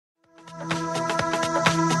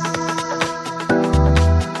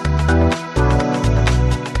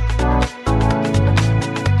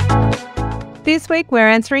This week, we're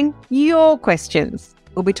answering your questions.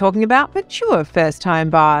 We'll be talking about mature first-home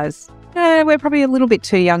buyers. We're probably a little bit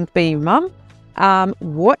too young to be your mum.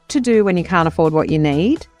 What to do when you can't afford what you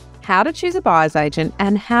need, how to choose a buyer's agent,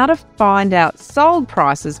 and how to find out sold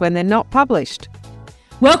prices when they're not published.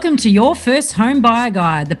 Welcome to Your First Home Buyer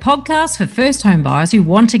Guide, the podcast for first home buyers who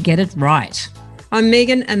want to get it right. I'm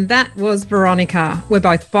Megan and that was Veronica. We're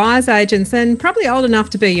both buyer's agents and probably old enough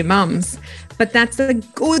to be your mums. But that's a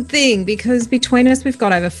good thing because between us, we've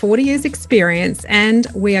got over 40 years experience and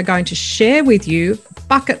we are going to share with you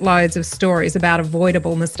bucket loads of stories about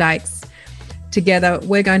avoidable mistakes. Together,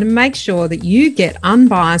 we're going to make sure that you get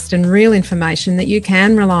unbiased and real information that you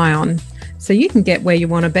can rely on so you can get where you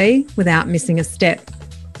want to be without missing a step.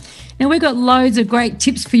 Now, we've got loads of great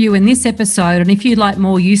tips for you in this episode, and if you'd like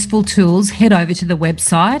more useful tools, head over to the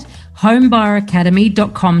website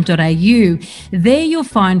homebuyeracademy.com.au. There you'll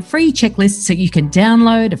find free checklists that you can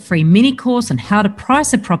download, a free mini course on how to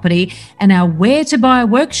price a property, and our Where to Buy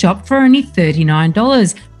workshop for only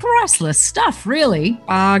 $39. Priceless stuff, really.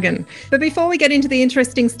 Bargain. But before we get into the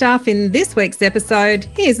interesting stuff in this week's episode,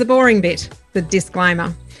 here's the boring bit, the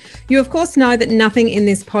disclaimer. You, of course, know that nothing in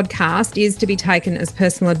this podcast is to be taken as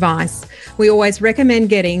personal advice. We always recommend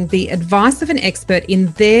getting the advice of an expert in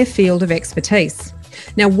their field of expertise.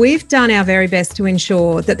 Now, we've done our very best to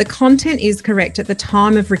ensure that the content is correct at the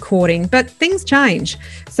time of recording, but things change.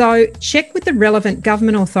 So check with the relevant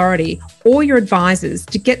government authority or your advisors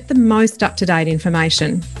to get the most up-to-date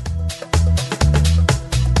information.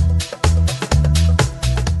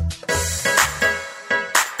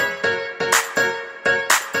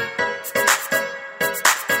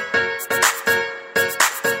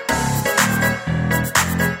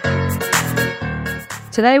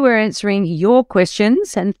 Today we're answering your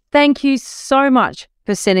questions and thank you so much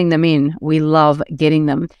for sending them in. We love getting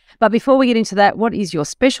them. But before we get into that, what is your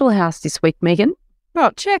special house this week, Megan?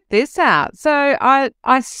 Well, check this out. So I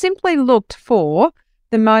simply looked for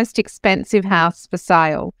the most expensive house for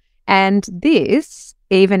sale. And this,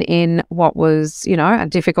 even in what was, a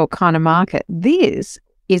difficult kind of market, this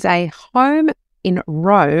is a home in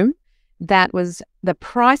Rome that was the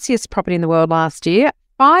priciest property in the world last year.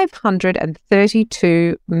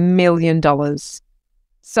 $532 million.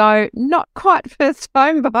 So not quite first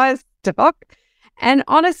home buyers stock. And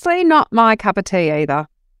honestly, not my cup of tea either.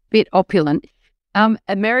 Bit opulent.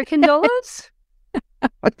 American dollars?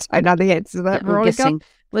 I don't know the answer to that, I'm guessing.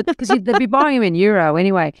 Because they'd be buying them in euro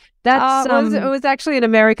anyway. That's it was actually an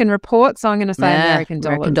American report, so I'm going to say American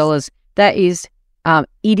dollars. That is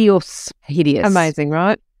hideous. Amazing,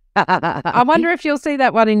 right? I wonder if you'll see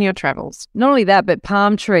that one in your travels. Not only that, but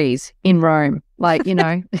palm trees in Rome.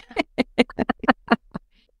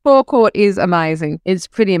 Forecourt is amazing. It's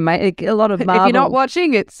pretty amazing. A lot of marble. If you're not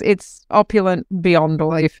watching, it's opulent beyond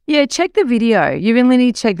belief. Yeah, check the video. You really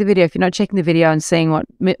need to check the video. If you're not checking the video and seeing what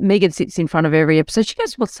Megan sits in front of every episode, she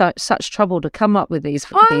goes with such trouble to come up with these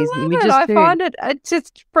images. I find it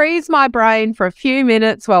just frees my brain for a few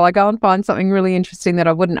minutes while I go and find something really interesting that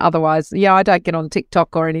I wouldn't otherwise. Yeah, I don't get on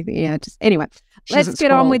TikTok or anything. Yeah, anyway. Let's get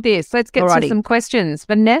on with this. Let's get to some questions.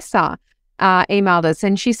 Vanessa emailed us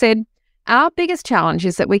and she said, our biggest challenge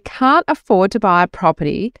is that we can't afford to buy a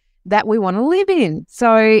property that we want to live in.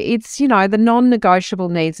 So it's, the non-negotiable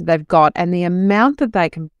needs that they've got and the amount that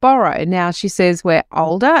they can borrow. Now, she says we're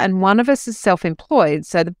older and one of us is self-employed,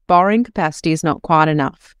 so the borrowing capacity is not quite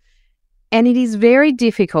enough. And it is very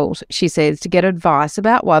difficult, she says, to get advice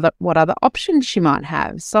about what other options she might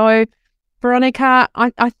have. So, Veronica,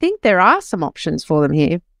 I think there are some options for them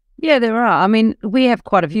here. Yeah, there are. I mean, we have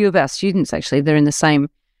quite a few of our students, actually. They're in the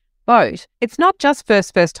same boat. It's not just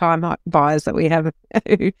first time buyers that we have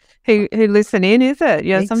who listen in, is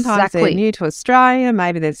it? Sometimes they're new to Australia,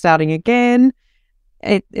 maybe they're starting again.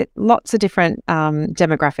 Lots of different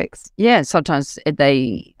demographics. Yeah, sometimes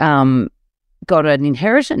they got an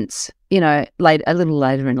inheritance, a little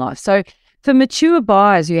later in life. So for mature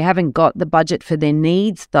buyers who haven't got the budget for their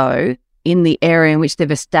needs, though, in the area in which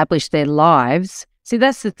they've established their lives, see,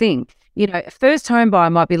 that's the thing. A first home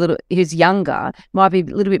buyer who's younger, might be a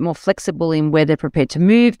little bit more flexible in where they're prepared to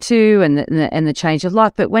move to and the change of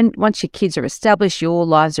life. But once your kids are established, your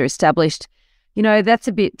lives are established, that's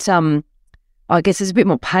a bit, I guess it's a bit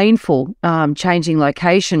more painful, changing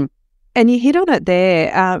location. And you hit on it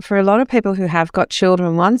there. For a lot of people who have got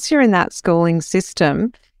children, once you're in that schooling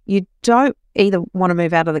system, you don't either want to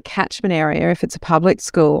move out of the catchment area if it's a public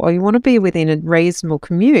school, or you want to be within a reasonable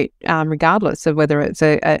commute, regardless of whether it's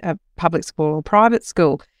a public school or private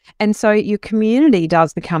school. And so your community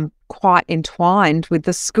does become quite entwined with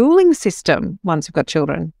the schooling system once you've got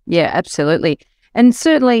children. Yeah, absolutely. And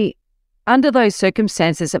certainly under those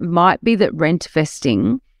circumstances, it might be that rent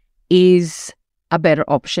vesting is a better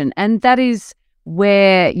option. And that is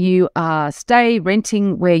where you stay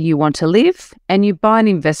renting where you want to live, and you buy an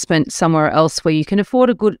investment somewhere else where you can afford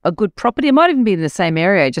a good property. It might even be in the same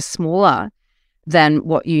area, just smaller than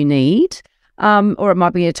what you need. Or it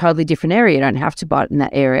might be a totally different area. You don't have to buy it in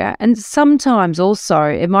that area. And sometimes also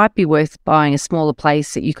it might be worth buying a smaller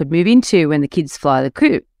place that you could move into when the kids fly the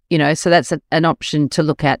coop, so that's an option to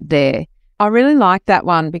look at there. I really like that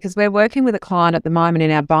one because we're working with a client at the moment in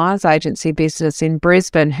our buyer's agency business in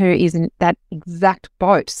Brisbane who is in that exact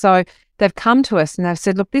boat. So they've come to us and they've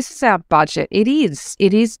said, look, this is our budget. It is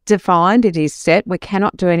defined. It is set. We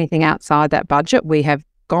cannot do anything outside that budget. We have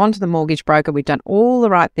gone to the mortgage broker. We've done all the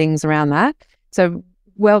right things around that. So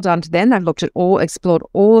well done to them. They've explored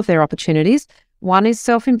all of their opportunities. One is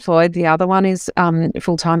self-employed. The other one is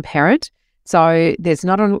full-time parent. So there's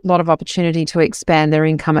not a lot of opportunity to expand their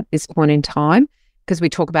income at this point in time because we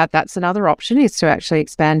talk about that's another option is to actually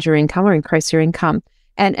expand your income or increase your income.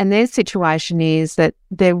 And their situation is that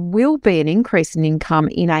there will be an increase in income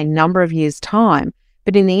in a number of years' time.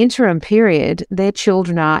 But in the interim period, their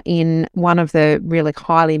children are in one of the really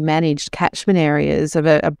highly managed catchment areas of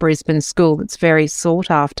a Brisbane school that's very sought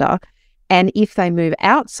after. And if they move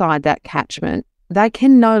outside that catchment, they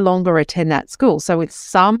can no longer attend that school. So with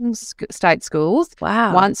some state schools,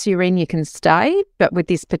 once you're in, you can stay. But with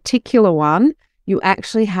this particular one, you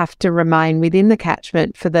actually have to remain within the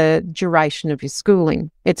catchment for the duration of your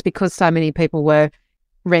schooling. It's because so many people were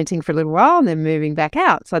renting for a little while and then moving back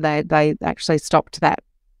out. So they actually stopped that.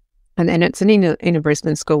 And then it's an inner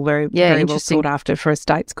Brisbane school, very well sought after for a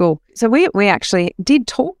state school. So we actually did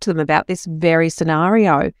talk to them about this very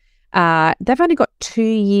scenario. They've only got 2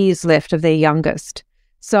 years left of their youngest.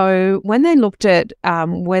 So when they looked at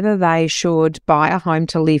whether they should buy a home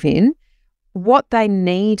to live in, what they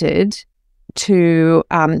needed to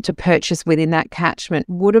purchase within that catchment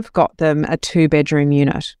would have got them a 2-bedroom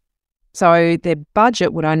unit. So their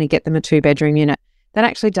budget would only get them a 2-bedroom unit. That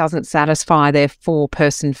actually doesn't satisfy their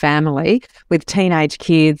 4-person family with teenage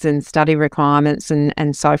kids and study requirements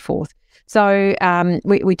and so forth. So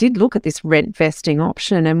we did look at this rent vesting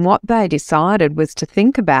option, and what they decided was to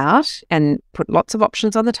think about, and put lots of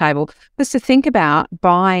options on the table, was to think about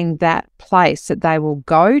buying that place that they will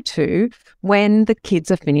go to when the kids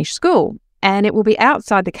are finished school. And it will be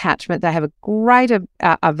outside the catchment. They have a greater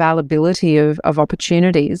availability of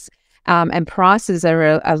opportunities. And prices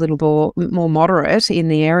are a little more moderate in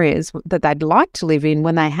the areas that they'd like to live in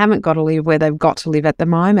when they haven't got to live where they've got to live at the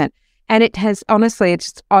moment. And it has, honestly,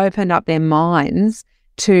 it's just opened up their minds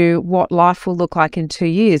to what life will look like in 2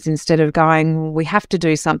 years instead of going, we have to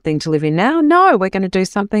do something to live in now. No, we're going to do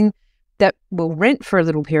something that will rent for a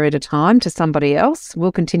little period of time to somebody else.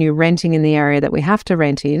 We'll continue renting in the area that we have to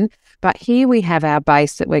rent in. But here we have our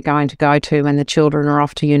base that we're going to go to when the children are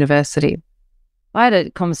off to university. I had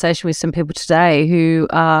a conversation with some people today who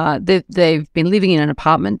they've been living in an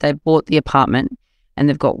apartment. They've bought the apartment and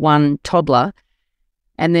they've got one toddler,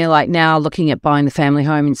 and they're like now looking at buying the family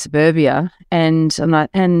home in suburbia. And I'm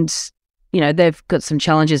like, they've got some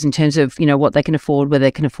challenges in terms of, what they can afford, where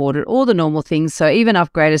they can afford it, all the normal things. So even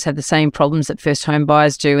upgraders have the same problems that first home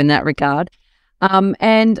buyers do in that regard.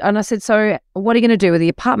 And I said, so what are you going to do with the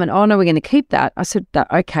apartment? Oh, no, we're going to keep that. I said,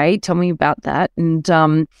 okay, tell me about that.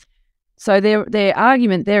 And so their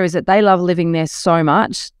argument there is that they love living there so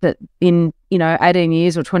much that in 18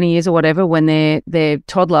 years or 20 years or whatever, when their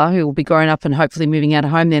toddler, who will be growing up and hopefully moving out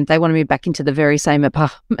of home, then they want to move back into the very same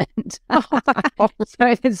apartment. So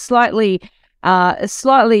it's a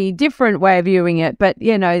slightly different way of viewing it, but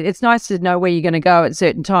it's nice to know where you're going to go at a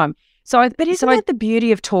certain time. But isn't that the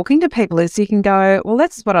beauty of talking to people is you can go, well,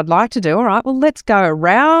 that's what I'd like to do. All right, well, let's go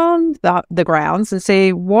around the grounds and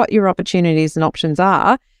see what your opportunities and options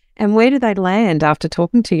are. And where do they land after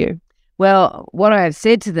talking to you? Well, what I have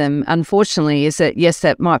said to them, unfortunately, is that, yes,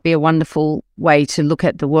 that might be a wonderful way to look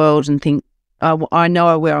at the world and think, I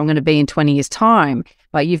know where I'm going to be in 20 years' time,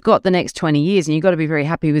 but you've got the next 20 years and you've got to be very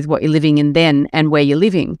happy with what you're living in then and where you're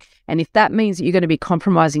living. And if that means that you're going to be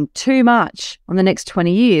compromising too much on the next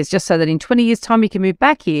 20 years, just so that in 20 years' time you can move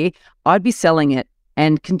back here, I'd be selling it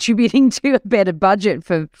and contributing to a better budget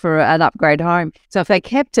for an upgrade home. So if they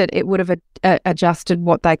kept it, it would have adjusted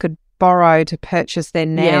what they could borrow to purchase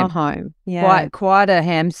their home. Yeah, quite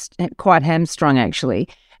hamstrung actually.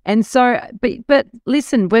 And so, but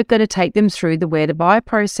listen, we're going to take them through the where to buy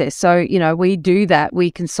process. So, we do that. We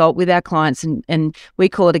consult with our clients and we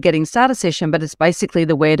call it a getting started session, but it's basically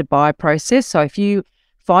the where to buy process. So if you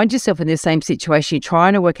find yourself in the same situation, you're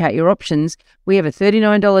trying to work out your options, we have a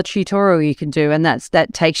 $39 tutorial you can do, and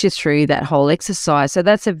that takes you through that whole exercise. So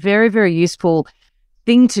that's a very, very useful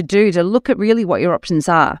thing to do, to look at really what your options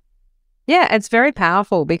are. Yeah, it's very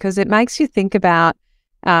powerful because it makes you think about,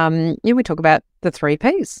 we talk about the 3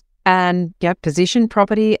 Ps and position,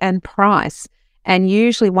 property and price. And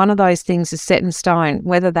usually one of those things is set in stone,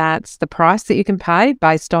 whether that's the price that you can pay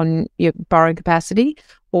based on your borrowing capacity,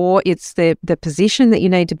 or it's the position that you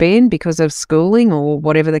need to be in because of schooling or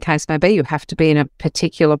whatever the case may be. You have to be in a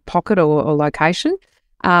particular pocket or location,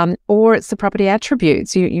 or it's the property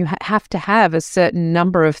attributes. You have to have a certain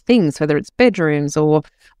number of things, whether it's bedrooms or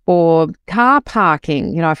car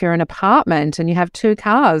parking. If you're in an apartment and you have 2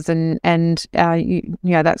 cars and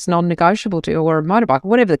that's non-negotiable to, or a motorbike,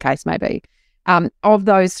 whatever the case may be. Of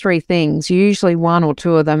those 3 things, usually 1 or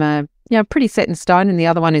 2 of them are pretty set in stone, and the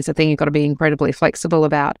other one is a thing you've got to be incredibly flexible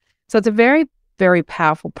about. So it's a very, very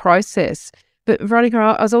powerful process. But Veronica,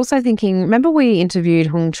 I was also thinking, remember we interviewed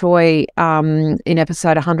Hung Choi in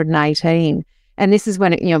episode 118, and this is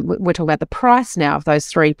when we're talking about the price now of those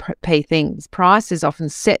 3 P things. Price is often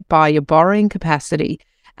set by your borrowing capacity,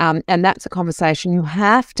 and that's a conversation you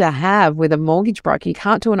have to have with a mortgage broker. You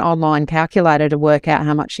can't do an online calculator to work out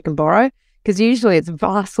how much you can borrow, because usually it's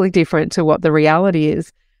vastly different to what the reality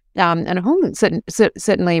is. And Hung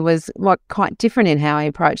certainly was quite different in how he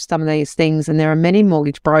approached some of these things. And there are many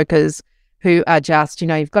mortgage brokers who are just,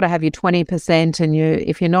 you've got to have your 20%, and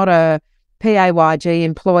if you're not a PAYG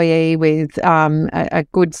employee with a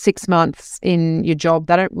good 6 months in your job,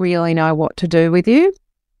 they don't really know what to do with you.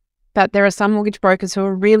 But there are some mortgage brokers who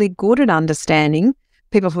are really good at understanding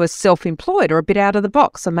people who are self-employed or a bit out of the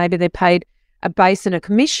box, or maybe they're paid a base and a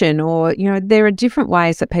commission, or there are different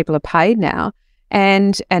ways that people are paid now,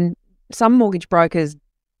 and some mortgage brokers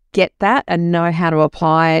get that and know how to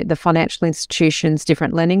apply the financial institution's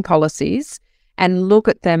different lending policies and look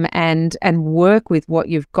at them and work with what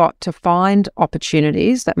you've got to find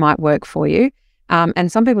opportunities that might work for you.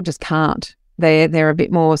 And some people just can't. They're a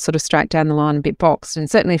bit more sort of straight down the line, a bit boxed.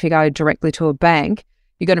 And certainly if you go directly to a bank,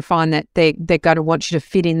 you're going to find that they're going to want you to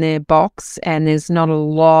fit in their box, and there's not a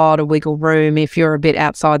lot of wiggle room if you're a bit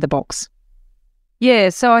outside the box. Yeah,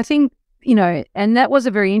 so I think, and that was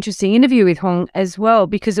a very interesting interview with Hong as well,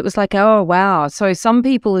 because it was like, oh, wow. So some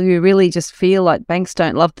people who really just feel like banks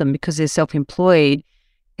don't love them because they're self-employed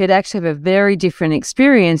could actually have a very different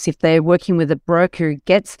experience if they're working with a broker who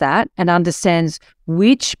gets that and understands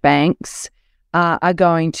which banks are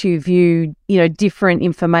going to view, different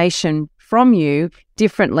information from you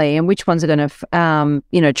differently, and which ones are going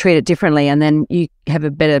to, treat it differently, and then you have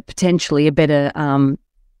potentially a better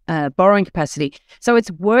borrowing capacity. So it's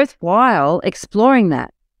worthwhile exploring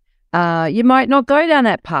that. You might not go down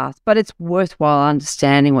that path, but it's worthwhile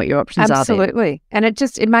understanding what your options are. Absolutely. And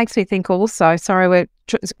it makes me think also, sorry, we're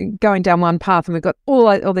going down one path and we've got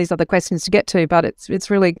all these other questions to get to, but it's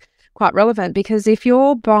really quite relevant, because if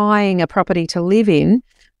you're buying a property to live in,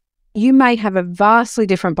 you may have a vastly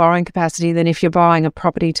different borrowing capacity than if you're buying a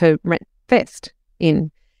property to rent in.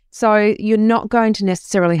 So you're not going to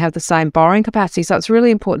necessarily have the same borrowing capacity. So it's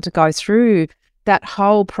really important to go through that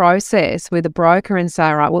whole process with a broker and say,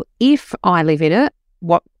 all right, well, if I live in it,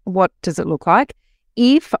 what does it look like?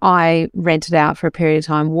 If I rent it out for a period of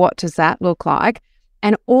time, what does that look like?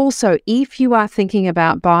 And also, if you are thinking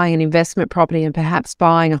about buying an investment property and perhaps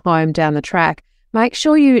buying a home down the track, make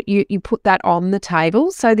sure you put that on the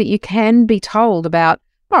table so that you can be told about,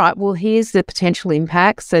 all right, well, here's the potential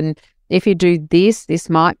impacts, and if you do this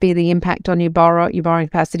might be the impact on your borrowing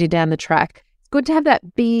capacity down the track. It's good to have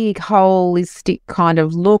that big holistic kind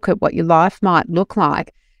of look at what your life might look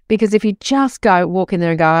like, because if you just walk in there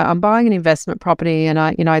and go, I'm buying an investment property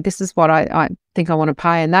and this is what I think I want to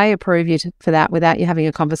pay, and they approve you for that without you having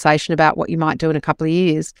a conversation about what you might do in a couple of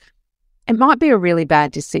years, it might be a really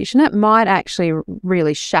bad decision. It might actually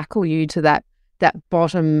really shackle you to that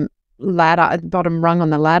bottom rung on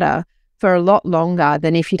the ladder for a lot longer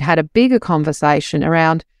than if you'd had a bigger conversation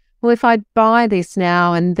around, well, if I buy this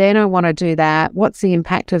now and then I want to do that, what's the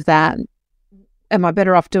impact of that? Am I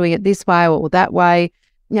better off doing it this way or that way?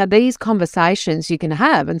 These conversations you can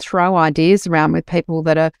have and throw ideas around with people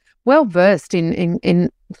that are well versed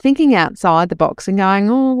in thinking outside the box and going,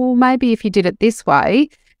 oh, well, maybe if you did it this way,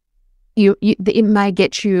 it may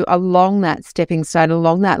get you along that stepping stone,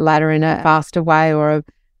 along that ladder in a faster way or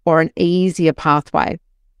an easier pathway.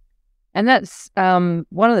 And that's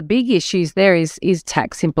one of the big issues there is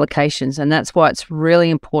tax implications, and that's why it's really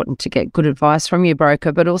important to get good advice from your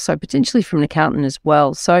broker, but also potentially from an accountant as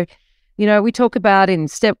well. So, we talk about in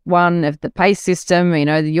step 1 of the PACE system,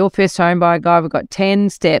 your first home buyer guide, we've got 10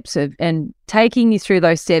 steps and taking you through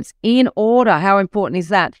those steps in order. How important is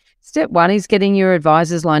that? Step 1 is getting your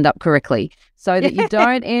advisors lined up correctly so that you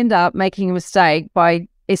don't end up making a mistake by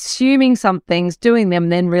assuming some things, doing them,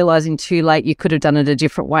 then realizing too late you could have done it a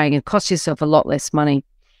different way and it cost yourself a lot less money.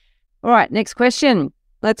 All right, next question.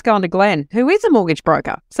 Let's go on to Glenn, who is a mortgage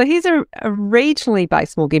broker. So he's a regionally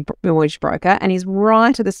based mortgage broker, and he's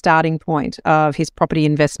right at the starting point of his property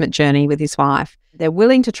investment journey with his wife. They're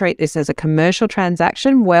willing to treat this as a commercial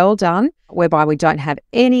transaction, well done, whereby we don't have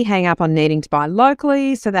any hang up on needing to buy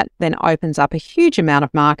locally. So that then opens up a huge amount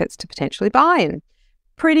of markets to potentially buy in.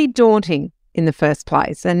 Pretty daunting in the first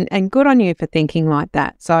place, and good on you for thinking like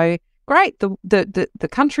that. So great, the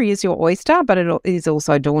country is your oyster, but it is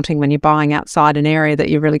also daunting when you're buying outside an area that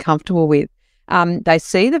you're really comfortable with. They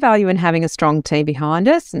see the value in having a strong team behind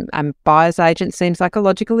us, and buyer's agent seems like a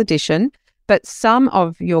logical addition. But some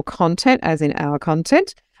of your content, as in our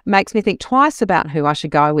content, makes me think twice about who I should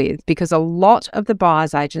go with, because a lot of the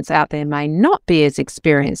buyer's agents out there may not be as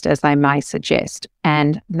experienced as they may suggest.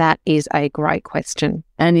 And that is a great question.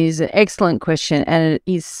 And is an excellent question. And it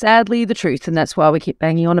is sadly the truth. And that's why we keep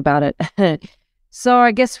banging on about it. So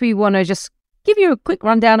I guess we want to just give you a quick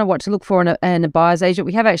rundown of what to look for in a buyer's agent.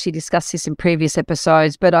 We have actually discussed this in previous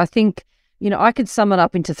episodes, but I think, I could sum it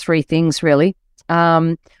up into 3 things really.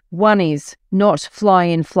 One is not fly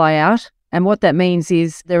in, fly out. And what that means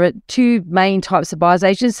is there are 2 main types of buyer's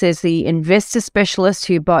agents. There's the investor specialist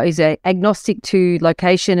who is agnostic to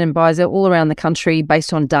location and buys all around the country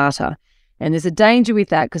based on data. And there's a danger with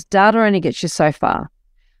that because data only gets you so far.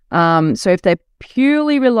 So if they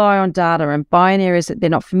purely rely on data and buy in areas that they're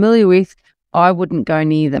not familiar with, I wouldn't go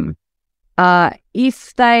near them.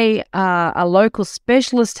 If they are a local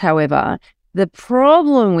specialist, however, the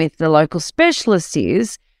problem with the local specialist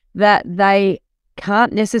is that they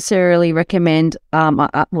can't necessarily recommend,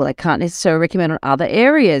 they can't necessarily recommend on other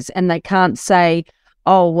areas, and they can't say,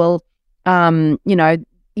 your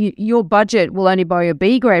budget will only buy a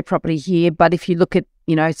B grade property here, but if you look at,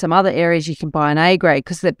 some other areas, you can buy an A grade,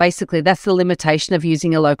 because that's the limitation of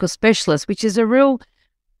using a local specialist, which is a real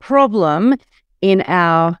problem in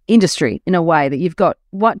our industry in a way that you've got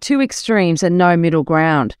 2 extremes and no middle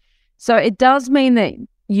ground. So it does mean that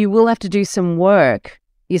you will have to do some work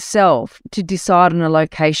yourself to decide on a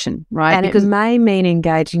location, right? And because it may mean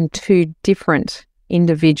engaging 2 different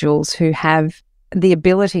individuals who have the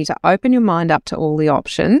ability to open your mind up to all the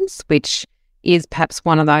options, which is perhaps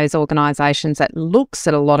one of those organisations that looks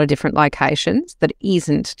at a lot of different locations that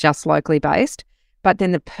isn't just locally based, but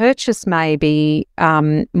then the purchase may be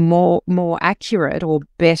more accurate or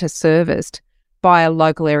better serviced by a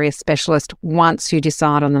local area specialist once you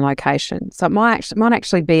decide on the location. So it might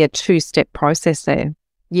actually be a 2-step process there.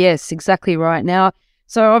 Yes, exactly right. Now,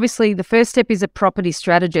 so obviously the first step is a property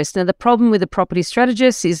strategist. Now, the problem with a property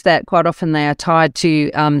strategist is that quite often they are tied to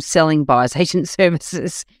selling buyer's agent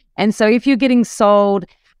services. And so if you're getting sold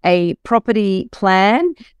a property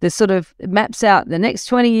plan that sort of maps out the next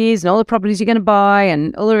 20 years and all the properties you're going to buy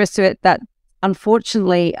and all the rest of it, that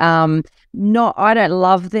unfortunately, I don't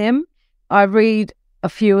love them. I read a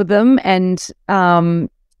few of them and,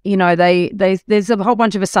 there's a whole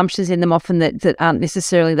bunch of assumptions in them often that aren't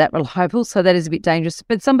necessarily that reliable. So that is a bit dangerous.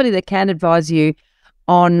 But somebody that can advise you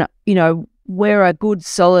on, where are good,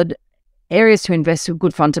 solid areas to invest with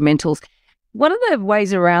good fundamentals. One of the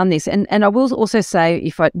ways around this, and I will also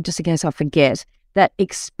say, just in case I forget, that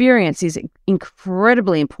experience is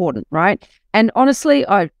incredibly important, right? And honestly,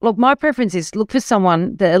 my preference is look for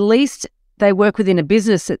someone that at least they work within a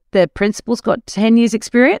business that their principal's got 10 years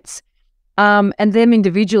experience. And them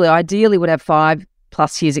individually, ideally, would have 5+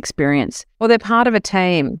 years experience. Or they're part of a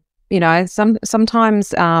team. Sometimes,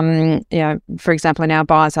 for example, in our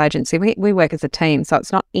buyer's agency, we work as a team. So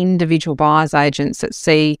it's not individual buyer's agents that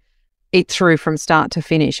see it through from start to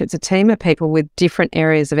finish. It's a team of people with different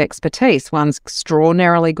areas of expertise. One's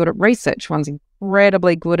extraordinarily good at research. One's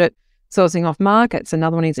incredibly good at sourcing off markets.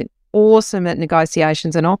 Another one is awesome at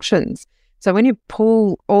negotiations and auctions. So when you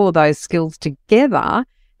pull all of those skills together,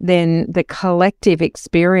 then the collective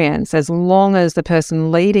experience, as long as the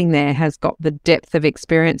person leading there has got the depth of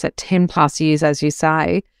experience at 10+ years, as you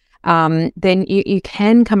say, then you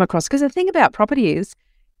can come across, because the thing about property is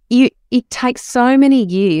it takes so many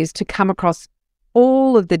years to come across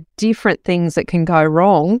all of the different things that can go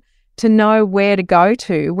wrong to know where to go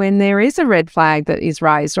to when there is a red flag that is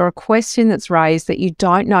raised or a question that's raised that you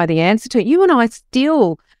don't know the answer to. You and I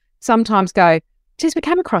still sometimes go, geez, we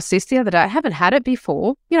came across this the other day. I haven't had it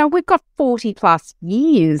before. We've got 40+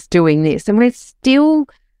 years doing this and we're still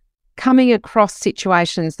coming across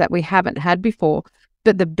situations that we haven't had before.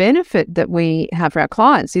 But the benefit that we have for our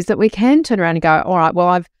clients is that we can turn around and go, all right, well,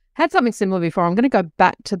 I've had something similar before. I'm going to go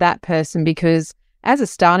back to that person because as a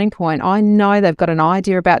starting point, I know they've got an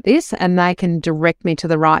idea about this and they can direct me to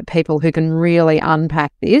the right people who can really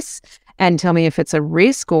unpack this and tell me if it's a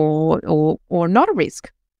risk or not a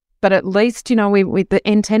risk. But at least, you know, we the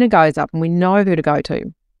antenna goes up and we know who to go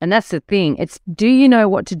to. And that's the thing. It's, do you know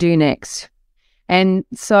what to do next? And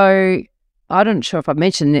so I'm not sure if I've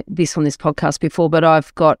mentioned this on this podcast before, but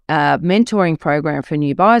I've got a mentoring program for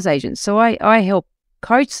new buyer's agents. So I help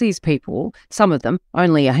coach these people, some of them,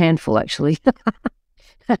 only a handful actually.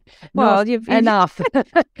 Well, enough.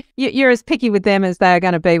 You're as picky with them as they are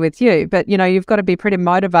going to be with you. But, you know, you've got to be pretty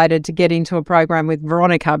motivated to get into a program with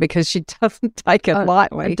Veronica because she doesn't take it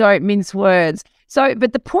lightly. Don't mince words. So,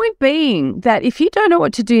 but the point being that if you don't know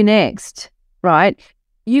what to do next, right,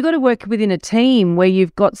 you got to work within a team where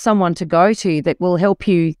you've got someone to go to that will help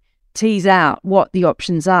you tease out what the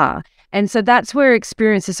options are. And so that's where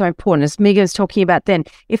experience is so important. As Megan was talking about then,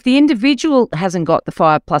 if the individual hasn't got the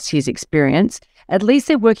 5+ years experience, at least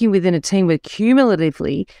they're working within a team where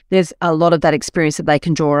cumulatively there's a lot of that experience that they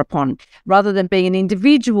can draw upon, rather than being an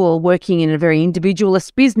individual working in a very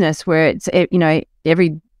individualist business where it's, you know,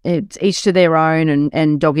 it's each to their own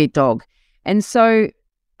and dog eat dog. And so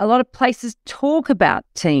a lot of places talk about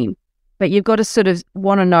team, but you've got to sort of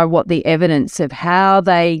want to know what the evidence of how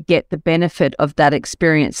they get the benefit of that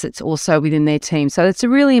experience that's also within their team. So it's a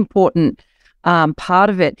really important part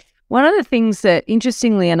of it. One of the things that,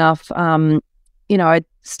 interestingly enough, you know, I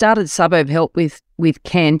started Suburb Help with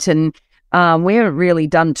Kent, and we haven't really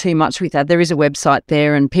done too much with that. There is a website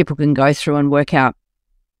there and people can go through and work out,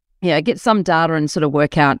 get some data and sort of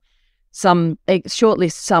work out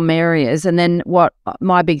shortlist some areas. And then what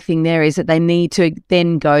my big thing there is that they need to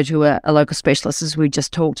then go to a local specialist, as we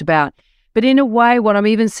just talked about. But in a way, what I'm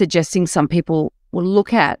even suggesting some people will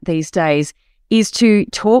look at these days is to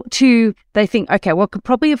talk to, they think, okay, well, I could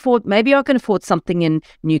probably afford, maybe I can afford something in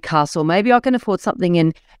Newcastle, maybe I can afford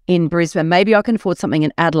something in Brisbane, maybe I can afford something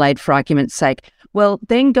in Adelaide, for argument's sake. Well,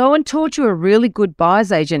 then go and talk to a really good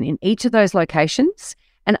buyer's agent in each of those locations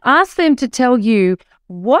and ask them to tell you,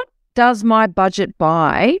 what does my budget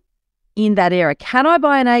buy in that area? Can I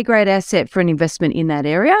buy an A-grade asset for an investment in that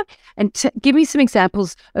area? And give me some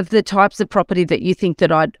examples of the types of property that you think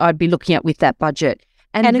that I'd be looking at with that budget.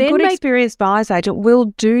 And a good experienced buyer's agent will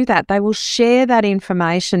do that. They will share that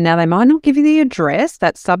information. Now, they might not give you the address.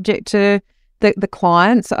 That's subject to the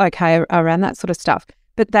clients, okay, around that sort of stuff.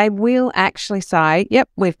 But they will actually say, yep,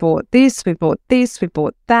 we've bought this, we've bought this, we've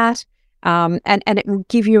bought that. And it will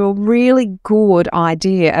give you a really good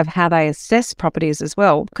idea of how they assess properties as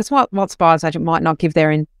well. Because whilst a buyer's agent might not give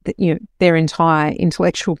their entire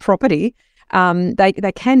intellectual property,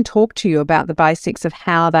 they can talk to you about the basics of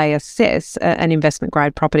how they assess an investment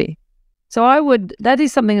grade property. So that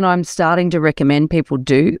is something that I'm starting to recommend people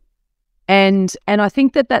do. And I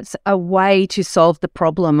think that that's a way to solve the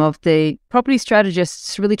problem of the property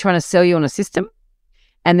strategists really trying to sell you on a system,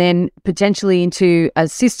 and then potentially into a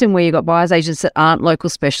system where you've got buyer's agents that aren't local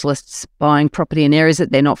specialists buying property in areas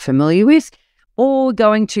that they're not familiar with, or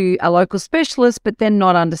going to a local specialist, but then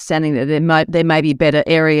not understanding that there may be better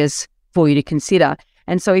areas for you to consider.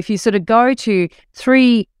 And so if you sort of go to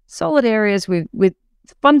 3 solid areas with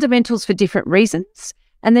fundamentals for different reasons,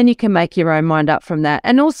 and then you can make your own mind up from that.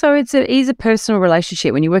 And also it is a personal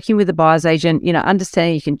relationship. When you're working with a buyer's agent,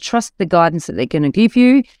 understanding you can trust the guidance that they're going to give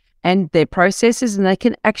you and their processes, and they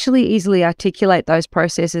can actually easily articulate those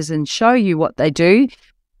processes and show you what they do.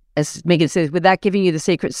 As Megan says, without giving you the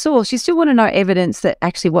secret sauce, you still want to know evidence that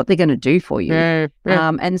actually what they're going to do for you. Yeah.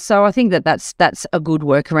 And so I think that's a good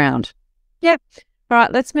workaround. Yep. All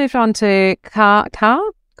right, let's move on to car.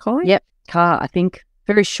 Colin? Yep, car, I think.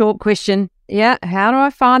 Very short question. Yeah. How do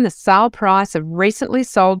I find the sale price of recently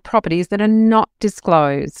sold properties that are not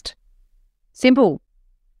disclosed? Simple.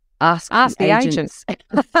 Ask the agents.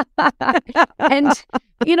 And,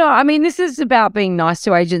 this is about being nice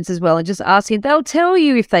to agents as well and just asking. They'll tell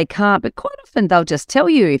you if they can't, but quite often they'll just tell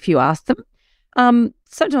you if you ask them.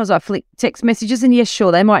 Sometimes I flick text messages and yes,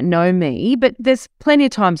 sure, they might know me, but there's plenty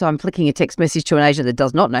of times I'm flicking a text message to an agent that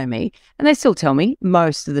does not know me and they still tell me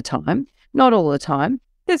most of the time, not all the time.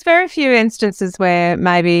 There's very few instances where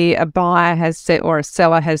maybe a buyer has said or a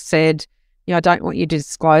seller has said, I don't want you to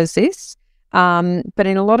disclose this. But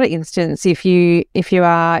in a lot of instances, if you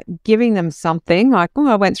are giving them something like,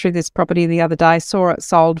 I went through this property the other day, saw it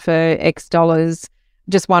sold for X dollars,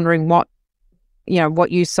 just wondering what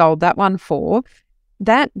you sold that one for,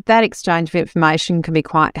 that exchange of information can be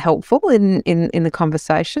quite helpful in the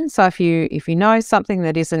conversation. So if you know something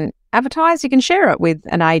that isn't advertised, you can share it with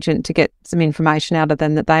an agent to get some information out of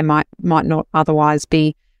them that they might not otherwise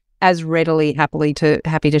be as readily happy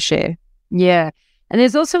to share. Yeah. And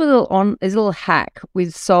there's also a little hack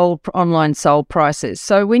with online sold prices.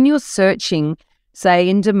 So when you're searching, say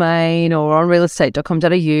in Domain or on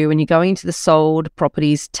realestate.com.au, and you're going into the sold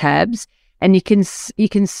properties tabs, and you can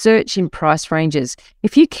search in price ranges.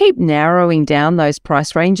 If you keep narrowing down those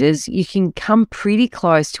price ranges, you can come pretty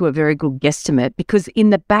close to a very good guesstimate, because in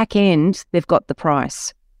the back end, they've got the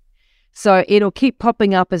price. So it'll keep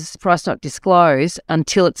popping up as price not disclosed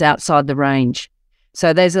until it's outside the range.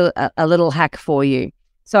 So there's a little hack for you.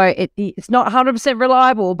 So it's not 100%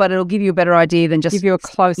 reliable, but it'll give you a better idea than just give you a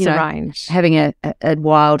closer range, having a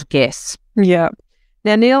wild guess. Yeah.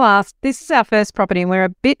 Now, Neil asked, this is our first property and we're a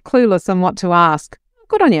bit clueless on what to ask.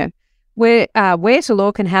 Good on you. Where to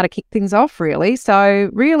look and how to kick things off, really. So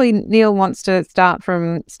really, Neil wants to start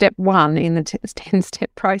from step 1 in the 10-step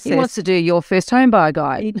process. He wants to do your first home buyer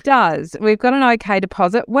guide. He does. We've got an okay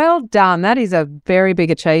deposit. Well done. That is a very big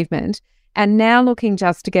achievement. And now looking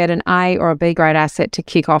just to get an A or a B grade asset to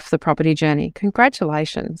kick off the property journey.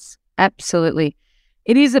 Congratulations. Absolutely.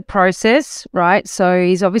 It is a process, right? So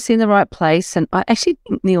he's obviously in the right place. And I actually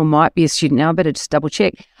think Neil might be a student now. I better just double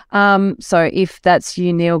check. So if that's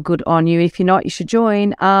you, Neil, good on you. If you're not, you should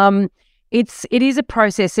join. It is a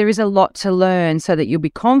process. There is a lot to learn so that you'll be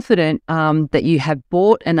confident that you have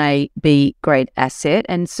bought an A, B grade asset.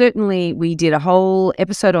 And certainly we did a whole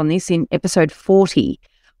episode on this in episode 40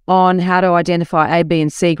 on how to identify A, B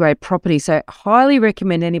and C grade property. So highly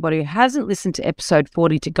recommend anybody who hasn't listened to episode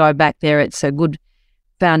 40 to go back there. It's a good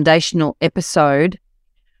foundational episode.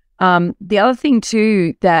 The other thing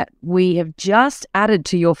too that we have just added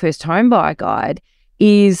to your first home buyer guide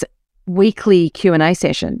is weekly Q&A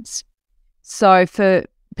sessions. So for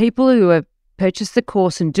people who have purchased the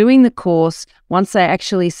course and doing the course, once they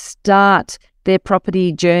actually start their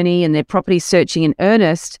property journey and their property searching in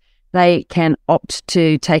earnest, they can opt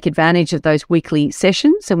to take advantage of those weekly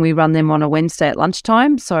sessions, and we run them on a Wednesday at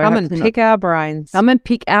lunchtime. So come and pick our brains. Come and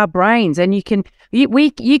pick our brains, and you can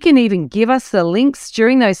even give us the links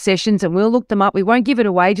during those sessions, and we'll look them up. We won't give it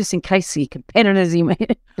away just in case your competitors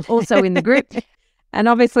are also in the group. And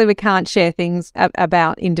obviously, we can't share things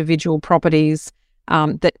about individual properties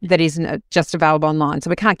that isn't just available online. So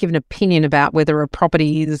we can't give an opinion about whether a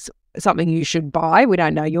property is something you should buy. We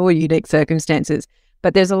don't know your unique circumstances.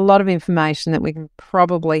 But there's a lot of information that we can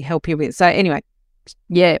probably help you with. So anyway,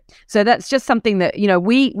 yeah. So that's just something that,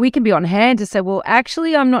 we can be on hand to say, well,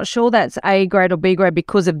 actually, I'm not sure that's A grade or B grade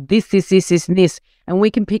because of this, and this. And we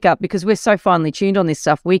can pick up, because we're so finely tuned on this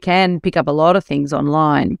stuff, we can pick up a lot of things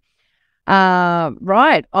online.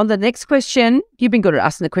 Right. On the next question, you've been good at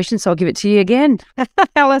asking the question, so I'll give it to you again.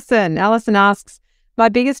 Alison asks, my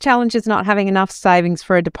biggest challenge is not having enough savings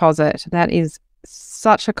for a deposit. That is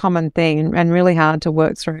such a common thing and really hard to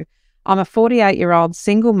work through. I'm a 48-year-old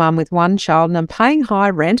single mum with one child and I'm paying high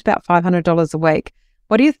rent, about $500 a week.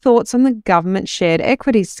 What are your thoughts on the government shared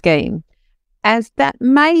equity scheme? As that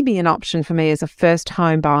may be an option for me as a first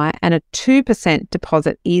home buyer, and a 2%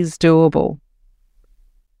 deposit is doable.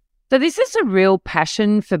 So this is a real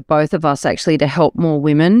passion for both of us, actually, to help more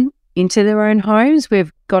women into their own homes.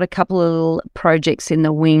 We've got a couple of little projects in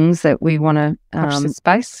the wings that we want to watch the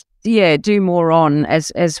space. Yeah, do more on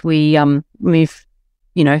as we move,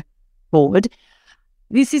 forward.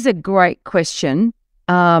 This is a great question,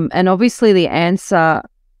 and obviously the answer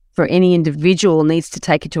for any individual needs to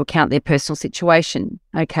take into account their personal situation.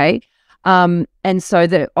 Okay, and so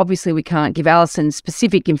that obviously we can't give Alison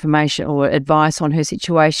specific information or advice on her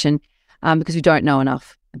situation because we don't know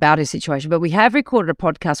enough about her situation. But we have recorded a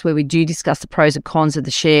podcast where we do discuss the pros and cons of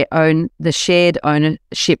the shared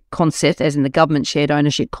ownership concept, as in the government shared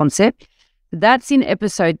ownership concept. That's in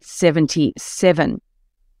episode 77.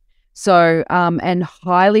 So, and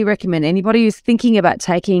highly recommend anybody who's thinking about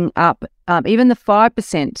taking up even the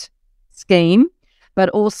 5% scheme, but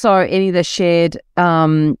also any of the shared,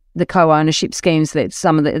 the co-ownership schemes that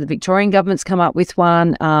some of the Victorian government's come up with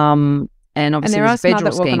one. And obviously there are some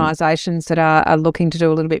other organisations that are looking to do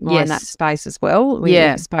a little bit more in that space as well.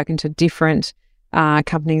 We've spoken to different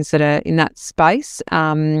companies that are in that space.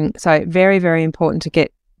 So very, very important to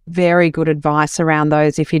get very good advice around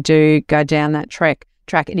those if you do go down that track.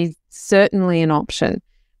 It is certainly an option,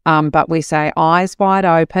 but we say eyes wide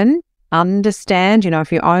open, understand,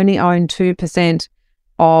 if you only own 2%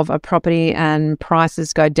 of a property and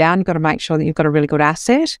prices go down, you've got to make sure that you've got a really good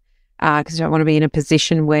asset. Because you don't want to be in a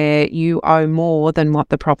position where you owe more than what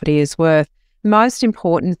the property is worth. most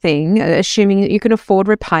important thing, assuming that you can afford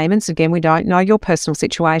repayments, again, we don't know your personal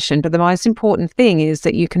situation, but the most important thing is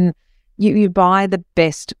that you buy the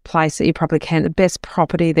best place that you probably can, the best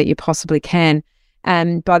property that you possibly can.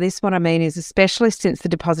 And by this, what I mean is, especially since the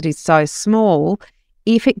deposit is so small,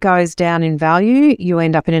 if it goes down in value, you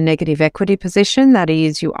end up in a negative equity position. That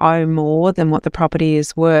is, you owe more than what the property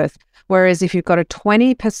is worth. Whereas if you've got a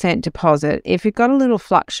 20% deposit, if you've got a little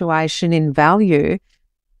fluctuation in value,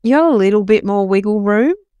 you got a little bit more wiggle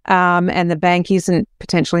room, and the bank isn't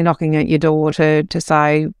potentially knocking at your door to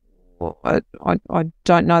say, well, I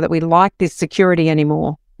don't know that we like this security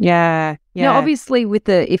anymore. Yeah. Now, obviously,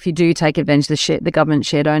 if you do take advantage of the government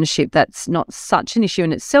shared ownership, that's not such an issue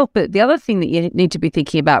in itself. But the other thing that you need to be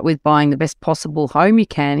thinking about with buying the best possible home you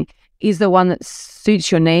can is the one that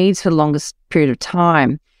suits your needs for the longest period of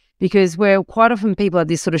time. Because where quite often people have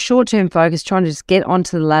this sort of short-term focus, trying to just get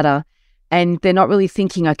onto the ladder, and they're not really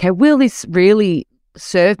thinking, okay, will this really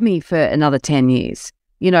serve me for another 10 years?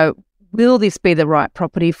 Will this be the right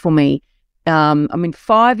property for me?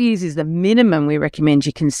 5 years is the minimum we recommend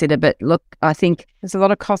you consider. But look, I think there's a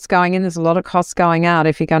lot of costs going in. There's a lot of costs going out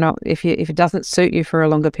if it doesn't suit you for a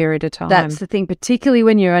longer period of time. That's the thing, particularly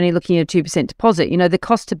when you're only looking at a 2% deposit. The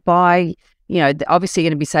cost to buy, obviously you're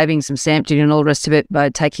going to be saving some stamp duty and all the rest of it by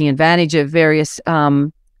taking advantage of various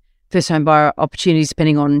first home buyer opportunities,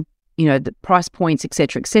 depending on the price points, et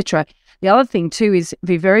cetera, et cetera. The other thing too is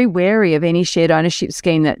be very wary of any shared ownership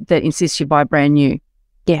scheme that insists you buy brand new.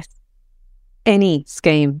 Yes. Any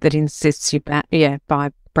scheme that insists you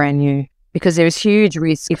buy brand new. Because there is huge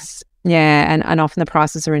risks. And often the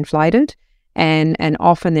prices are inflated, and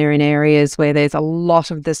often they're in areas where there's a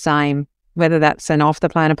lot of the same, whether that's an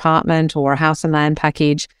off-the-plan apartment or a house and land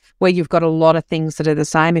package, where you've got a lot of things that are the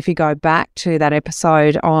same. If you go back to that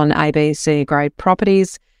episode on ABC grade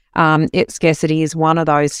properties, scarcity is one of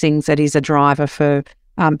those things that is a driver for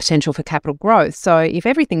potential for capital growth. So if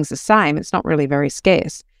everything's the same, it's not really very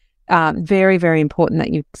scarce. Very, very important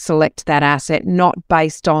that you select that asset, not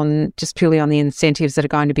based on just purely on the incentives that are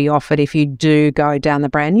going to be offered if you do go down the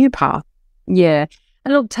brand new path. Yeah.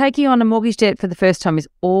 And look, taking on a mortgage debt for the first time is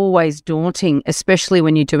always daunting, especially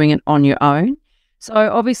when you're doing it on your own. So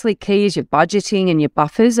obviously key is your budgeting and your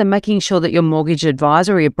buffers, and making sure that your mortgage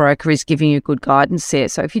advisor or your broker is giving you good guidance there.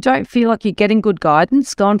 So if you don't feel like you're getting good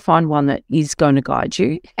guidance, go and find one that is going to guide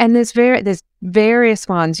you. And there's various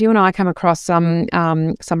ones. You and I come across some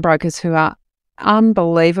brokers who are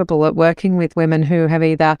unbelievable at working with women who have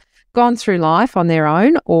either gone through life on their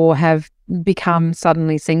own or have become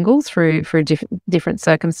suddenly single through different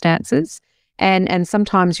circumstances. And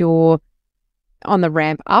sometimes you're on the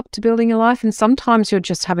ramp up to building your life, and sometimes you're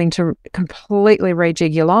just having to completely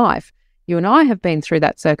rejig your life. You and I have been through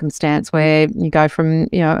that circumstance where you go from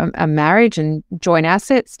a marriage and joint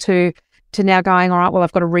assets to now going, all right, well,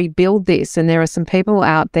 I've got to rebuild this. And there are some people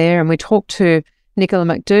out there, and we talked to Nicola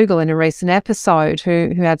McDougall in a recent episode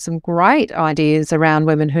who had some great ideas around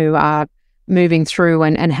women who are moving through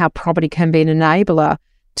and how property can be an enabler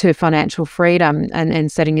to financial freedom and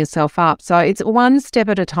setting yourself up. So it's one step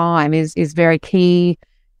at a time is very key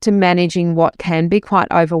to managing what can be quite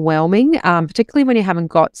overwhelming, particularly when you haven't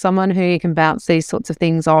got someone who you can bounce these sorts of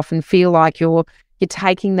things off and feel like you're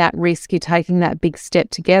taking that risk, you're taking that big step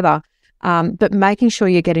together. But making sure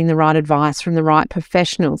you're getting the right advice from the right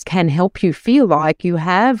professionals can help you feel like you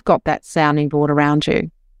have got that sounding board around you.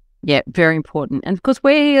 Yeah, very important. And of course,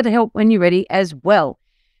 we're here to help when you're ready as well.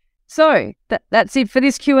 So that's it for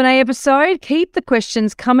this Q&A episode. Keep the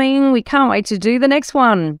questions coming. We can't wait to do the next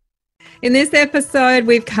one. In this episode,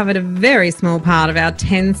 we've covered a very small part of our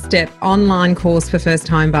 10-step online course for first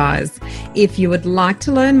home buyers. If you would like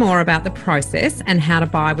to learn more about the process and how to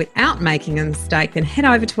buy without making a mistake, then head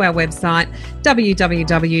over to our website,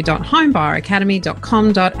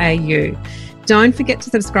 www.homebuyeracademy.com.au. Don't forget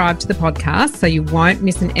to subscribe to the podcast so you won't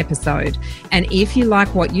miss an episode. And if you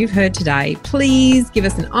like what you've heard today, please give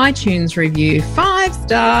us an iTunes review. 5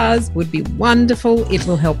 stars would be wonderful. It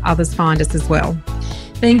will help others find us as well.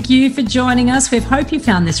 Thank you for joining us. We hope you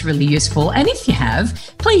found this really useful. And if you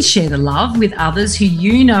have, please share the love with others who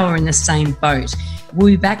you know are in the same boat. We'll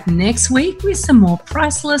be back next week with some more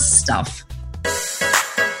priceless stuff.